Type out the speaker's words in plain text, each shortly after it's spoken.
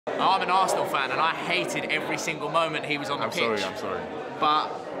I'm an Arsenal fan and I hated every single moment he was on the pitch. I'm sorry.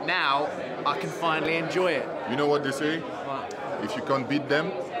 But now I can finally enjoy it. You know what they say? What? If you can't beat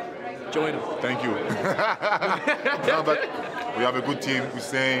them, join them. Thank you. No, but we have a good team.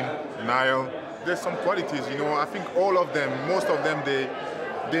 Hussein, Niall. There's some qualities, you know. I think all of them, most of them,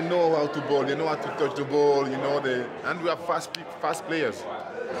 they know how to ball. They know how to touch the ball, you know. And we have fast players.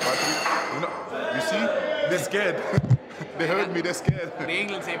 But you see, they're scared. They heard me. They're scared. The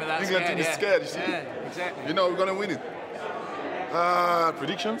England team are that England scared. team is scared. You see? Yeah, exactly. You know we're gonna win it.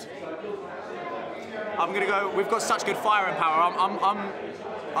 Predictions? I'm gonna go. We've got such good firing power.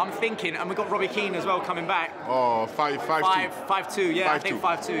 I'm thinking, and we've got Robbie Keane as well coming back. Oh, 5-2. 5-2. Yeah, 5-2. I think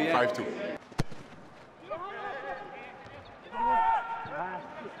 5-2. Yeah. 5-2.